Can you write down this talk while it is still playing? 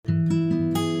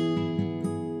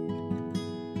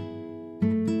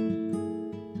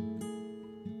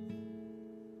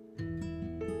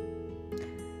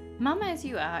Mum As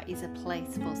You Are is a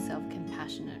place for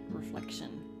self-compassionate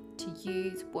reflection, to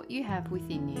use what you have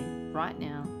within you right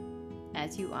now,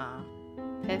 as you are,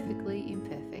 perfectly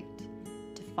imperfect,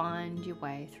 to find your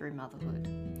way through motherhood.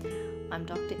 I'm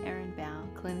Dr. Erin Bow,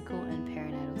 clinical and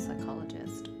perinatal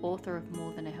psychologist, author of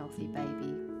More Than a Healthy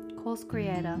Baby, course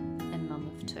creator and mum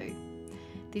of two.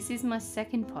 This is my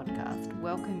second podcast.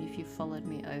 Welcome if you've followed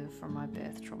me over from my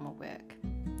birth trauma work.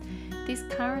 This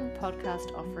current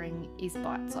podcast offering is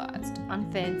bite-sized,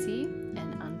 unfancy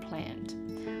and unplanned.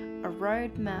 A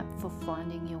roadmap for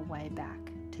finding your way back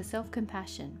to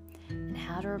self-compassion and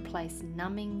how to replace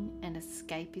numbing and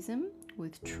escapism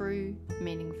with true,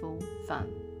 meaningful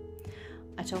fun.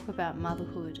 I talk about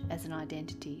motherhood as an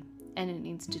identity and an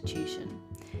institution,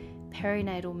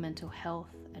 perinatal mental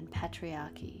health and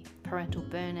patriarchy, parental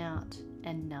burnout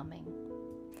and numbing.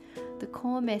 The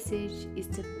core message is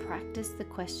to practice the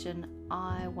question,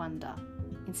 I wonder.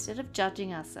 Instead of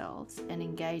judging ourselves and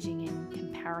engaging in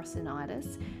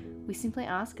comparisonitis, we simply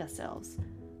ask ourselves,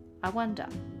 I wonder.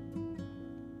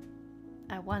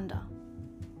 I wonder.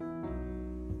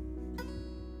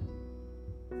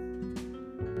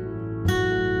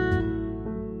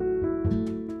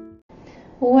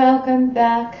 Welcome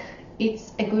back.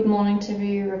 It's a good morning to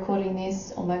be recording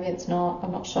this, or maybe it's not,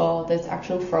 I'm not sure. There's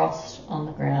actual frost on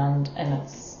the ground and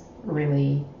it's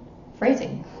really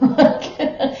freezing.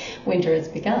 Winter has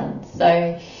begun.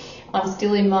 So I'm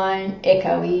still in my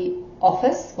echoey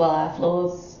office while our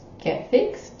floors get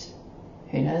fixed.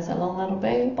 Who knows how long that'll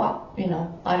be, but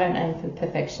I don't aim for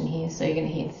perfection here, so you're going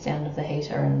to hear the sound of the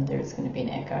heater and there's going to be an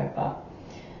echo, but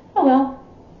oh well.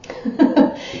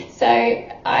 So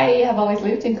I have always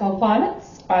lived in cold climates.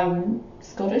 I'm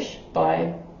Scottish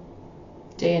by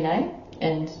DNA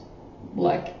and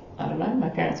my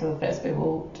parents were the first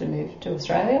people to move to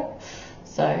Australia.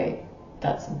 So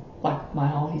that's like my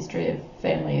whole history of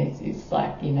family is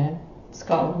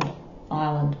Scotland,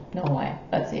 Ireland, Norway.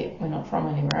 That's it. We're not from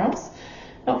anywhere else.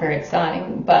 Not very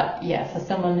exciting, but yeah, for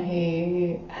someone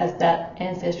who has that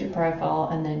ancestry profile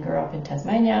and then grew up in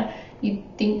Tasmania,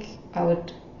 you'd think I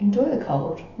would enjoy the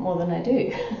cold more than I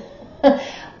do.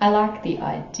 I like the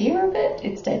idea of it.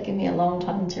 It's taken me a long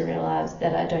time to realise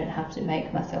that I don't have to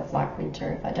make myself like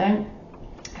winter if I don't.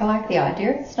 I like the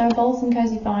idea of snowballs and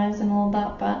cosy fires and all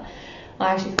that, but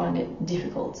I actually find it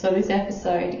difficult. So this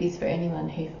episode is for anyone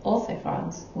who also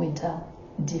finds winter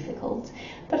difficult,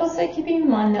 but also keeping in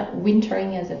mind that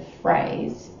wintering as a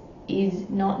phrase is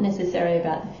not necessarily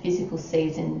about the physical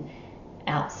season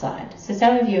outside. So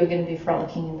some of you are going to be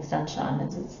frolicking in the sunshine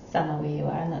as it's summer where you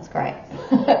are, and that's great.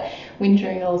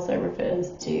 Wintering also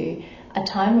refers to a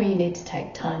time where you need to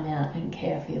take time out and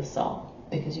care for your soul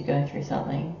because you're going through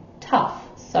something tough.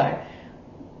 So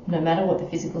no matter what the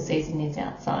physical season is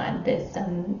outside, there's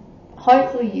some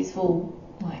hopefully useful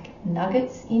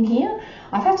nuggets in here.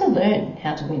 I've had to learn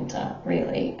how to winter,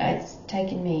 really. It's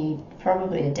taken me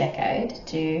probably a decade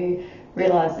to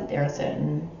realise that there are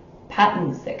certain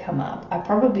patterns that come up. I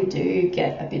probably do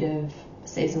get a bit of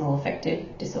seasonal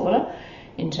affective disorder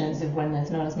in terms of when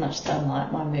there's not as much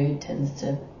sunlight, my mood tends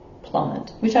to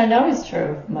plummet, which I know is true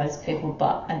of most people,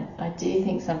 but I do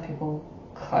think some people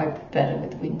cope better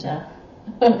with winter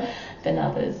than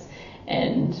others.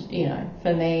 And,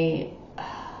 for me,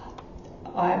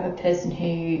 I'm a person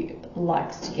who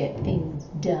likes to get things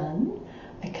done.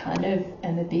 I kind of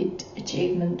am a bit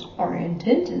achievement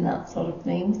oriented and that sort of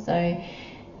thing. So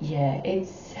yeah,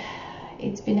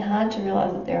 it's been hard to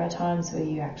realise that there are times where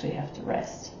you actually have to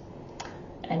rest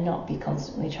and not be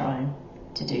constantly trying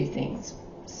to do things.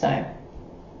 So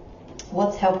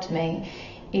what's helped me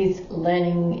is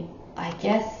learning, I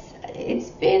guess, it's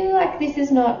been this is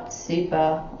not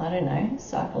super,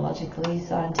 psychologically,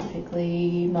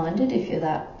 scientifically minded if you're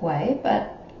that way,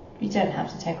 but you don't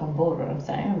have to take on board what I'm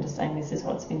saying. I'm just saying this is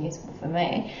what's been useful for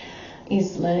me,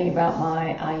 is learning about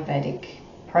my Ayurvedic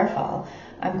profile.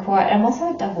 I'm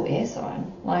also a double air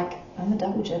sign. I'm a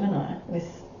double Gemini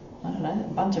with, a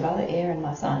bunch of other air in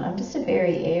my sign. I'm just a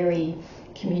very airy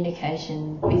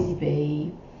communication, busy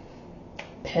bee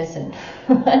person.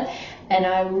 And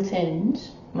I will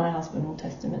tend, my husband will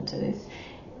testament to this,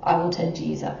 I will tend to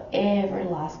use up every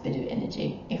last bit of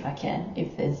energy if I can.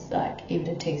 If there's even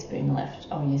a teaspoon left,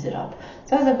 I'll use it up.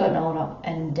 So as I've gotten older,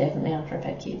 and definitely after I've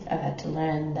had kids, I've had to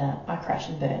learn that I crash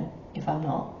and burn if I'm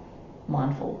not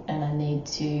mindful, and I need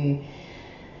to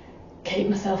keep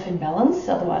myself in balance,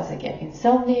 otherwise I get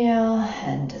insomnia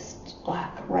and just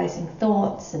racing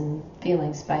thoughts and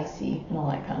feeling spacey and all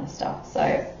that kind of stuff.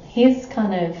 So here's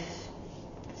kind of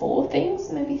 4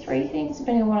 things, maybe 3 things,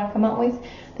 depending on what I come up with,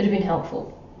 that have been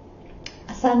helpful.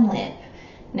 A sun lamp.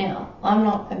 Now, I'm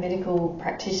not a medical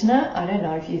practitioner. I don't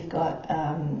know if you've got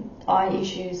eye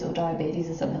issues or diabetes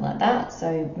or something like that,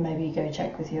 so maybe go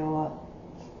check with your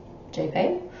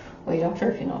GP or your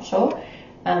doctor if you're not sure.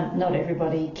 Not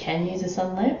everybody can use a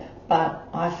sun lamp, but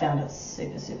I found it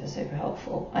super, super, super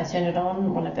helpful. I turn it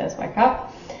on when I first wake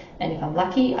up, and if I'm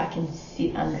lucky, I can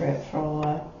sit under it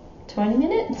for 20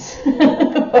 minutes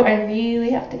before I really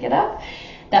have to get up.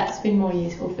 That's been more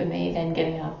useful for me than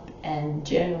getting up and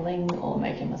journaling or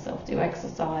making myself do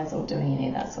exercise or doing any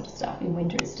of that sort of stuff in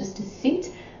winter. Is just to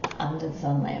sit under the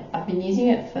sun lamp. I've been using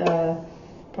it for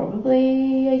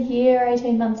probably a year,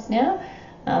 18 months now,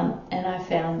 and I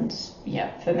found,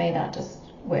 for me that just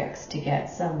works to get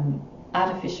some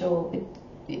artificial,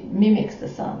 it mimics the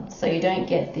sun, so you don't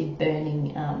get the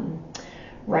burning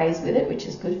rays with it, which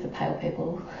is good for pale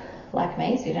people like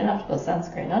me, so you don't have to put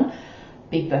sunscreen on.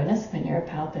 Big bonus when you're a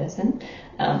pale person.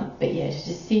 But yeah, to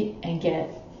just sit and get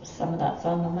some of that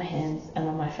sun on my hands and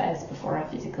on my face before I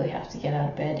physically have to get out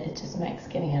of bed, it just makes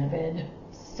getting out of bed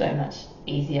so much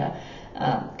easier.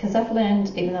 Because I've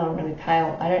learned, even though I'm really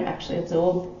pale, I don't actually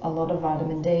absorb a lot of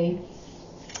vitamin D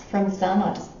from the sun.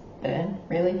 I just burn,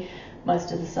 really.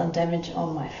 Most of the sun damage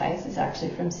on my face is actually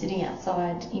from sitting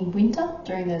outside in winter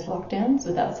during those lockdowns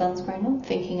without sunscreen on,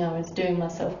 thinking I was doing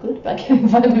myself good by getting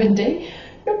vitamin D.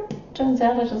 Nope. Turns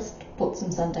out I just put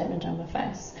some sun damage on my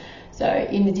face. So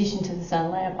in addition to the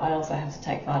sun lamp, I also have to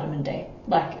take vitamin D.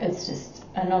 Like, it's just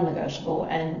a non-negotiable,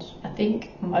 and I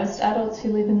think most adults who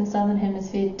live in the southern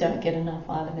hemisphere don't get enough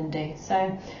vitamin D.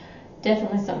 So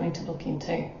definitely something to look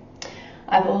into.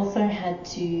 I've also had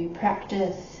to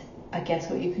practice, I guess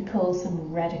what you could call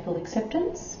some radical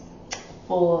acceptance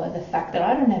for the fact that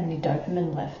I don't have any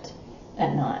dopamine left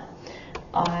at night.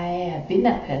 I have been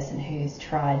that person who's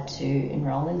tried to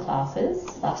enrol in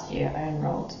classes. Last year I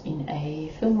enrolled in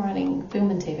a film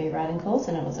and TV writing course,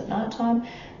 and it was at night time,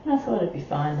 and I thought it'd be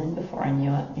fine, and before I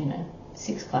knew it,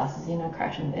 6 classes in, I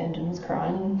crashed and burned and was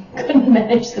crying and couldn't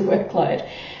manage the workload.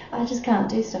 I just can't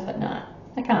do stuff at night.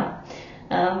 I can't.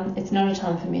 It's not a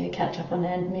time for me to catch up on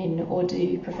admin or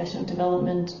do professional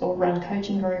development or run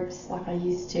coaching groups like I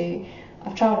used to.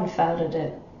 I've tried and failed at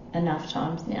it enough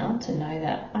times now to know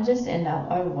that I just end up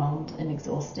overwhelmed and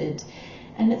exhausted,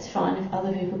 and it's fine if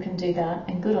other people can do that,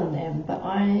 and good on them, but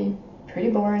I'm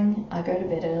pretty boring. I go to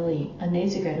bed early. I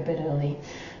need to go to bed early.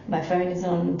 My phone is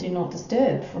on Do Not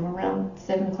Disturb from around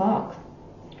 7 o'clock.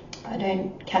 I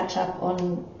don't catch up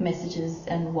on messages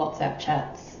and WhatsApp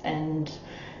chats and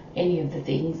any of the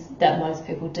things that most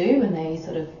people do when they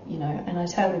sort of, and I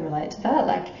totally relate to that.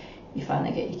 Like, you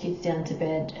finally get your kids down to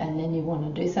bed and then you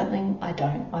want to do something. I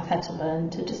don't. I've had to learn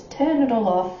to just turn it all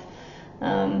off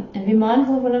and be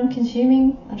mindful of what I'm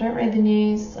consuming. I don't read the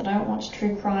news. I don't watch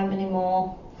true crime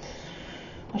anymore.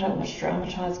 I don't watch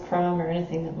dramatised crime or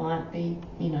anything that might be,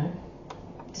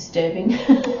 disturbing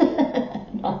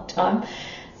at night time.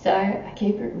 So I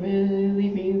keep it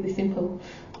really, really simple.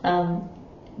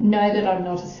 Know that I'm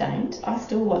not a saint. I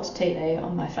still watch TV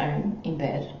on my phone in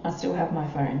bed. I still have my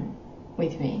phone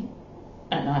with me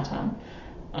at night time.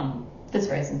 There's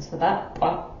reasons for that,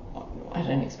 but I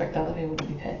don't expect other people to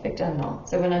be perfect. I'm not.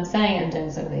 So when I'm saying I'm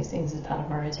doing some of these things as part of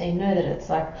my routine, know that it's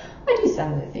like, I do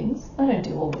some of the things. I don't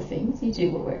do all the things. You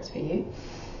do what works for you.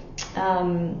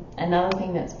 Another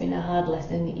thing that's been a hard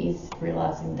lesson is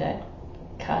realising that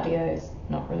cardio is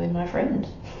not really my friend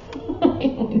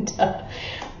in winter.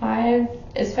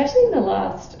 Especially in the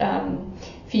last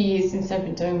few years since I've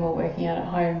been doing more working out at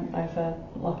home over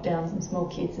lockdowns and small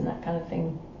kids and that kind of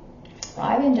thing,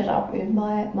 I've ended up in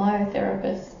my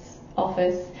myotherapist's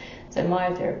office. So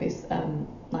myotherapy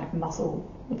like muscle,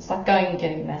 it's like going and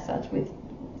getting a massage with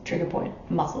trigger point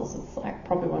muscles. It's like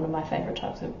probably one of my favourite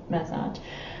types of massage.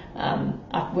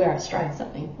 Where I strained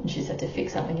something and she's had to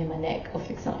fix something in my neck or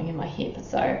fix something in my hip.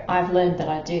 So I've learned that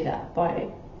I do that by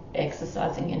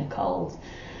exercising in a cold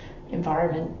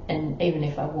environment, and even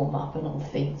if I warm up and all the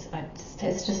things,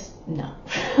 it's just no.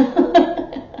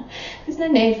 There's no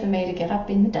need for me to get up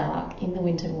in the dark in the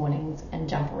winter mornings and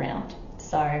jump around.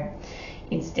 So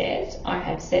instead, I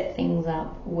have set things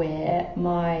up where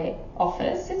my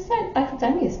office, it's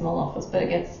only a small office, but it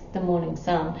gets the morning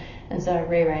sun, and so I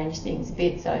rearrange things a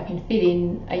bit so I can fit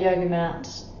in a yoga mat,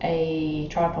 a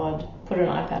tripod, put an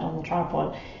iPad on the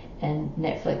tripod, and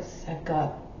Netflix. I've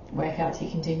got workouts you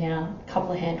can do now, a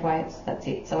couple of hand weights, that's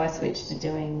it. So I switched to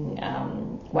doing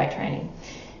weight training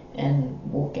and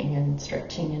walking and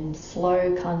stretching and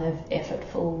slow, kind of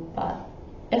effortful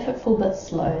but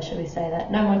slow, shall we say that.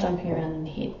 No more jumping around and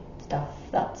HIIT stuff.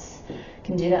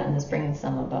 Can do that in the spring and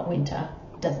summer, but winter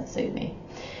doesn't suit me.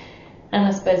 And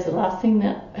I suppose the last thing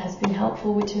that has been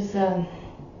helpful, which is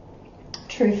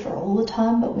true for all the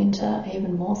time, but winter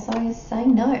even more so, is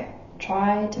saying no.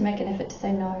 Try to make an effort to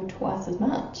say no twice as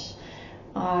much.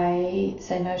 I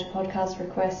say no to podcast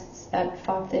requests at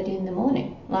 5:30 in the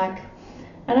morning. Like,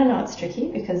 and I know it's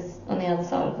tricky because on the other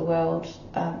side of the world,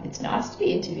 it's nice to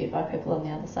be interviewed by people on the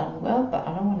other side of the world, but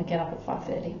I don't want to get up at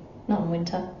 5:30, not in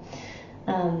winter.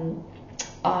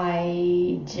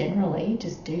 I generally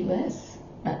just do less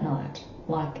at night,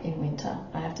 like in winter.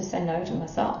 I have to say no to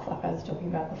myself, like I was talking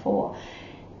about before.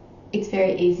 It's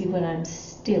very easy when I'm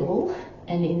still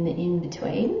and in the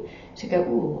in-between to go,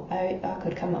 ooh, I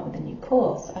could come up with a new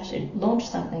course. I should launch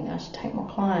something. I should take more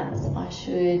clients. I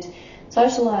should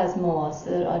socialise more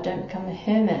so that I don't become a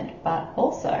hermit. But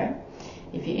also,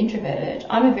 if you're introverted,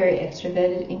 I'm a very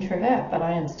extroverted introvert, but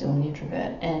I am still an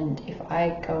introvert. And if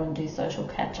I go and do social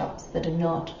catch-ups that are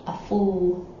not a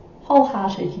full,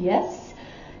 wholehearted yes,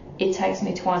 it takes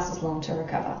me twice as long to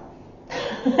recover.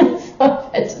 So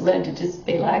I've had to learn to just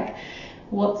be like,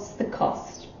 what's the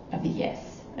cost of a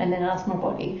yes? And then ask my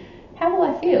body, how will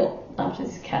I feel after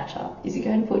this catch-up? Is it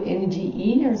going to put energy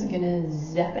in or is it going to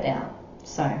zap it out?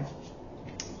 So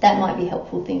that might be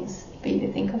helpful things for you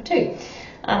to think of too.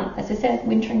 As I said,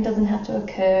 wintering doesn't have to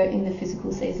occur in the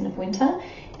physical season of winter.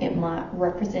 It might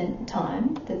represent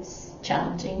time that's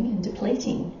challenging and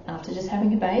depleting after just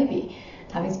having a baby,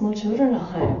 having small children at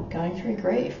home, going through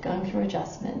grief, going through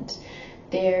adjustment.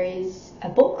 There is a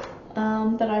book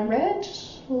that I read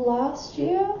last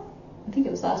year, I think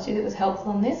it was last year, that was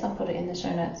helpful on this. I'll put it in the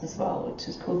show notes as well, which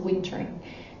is called Wintering,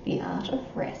 The Art of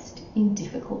Rest in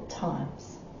Difficult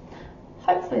Times.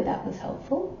 Hopefully that was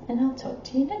helpful, and I'll talk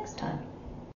to you next time.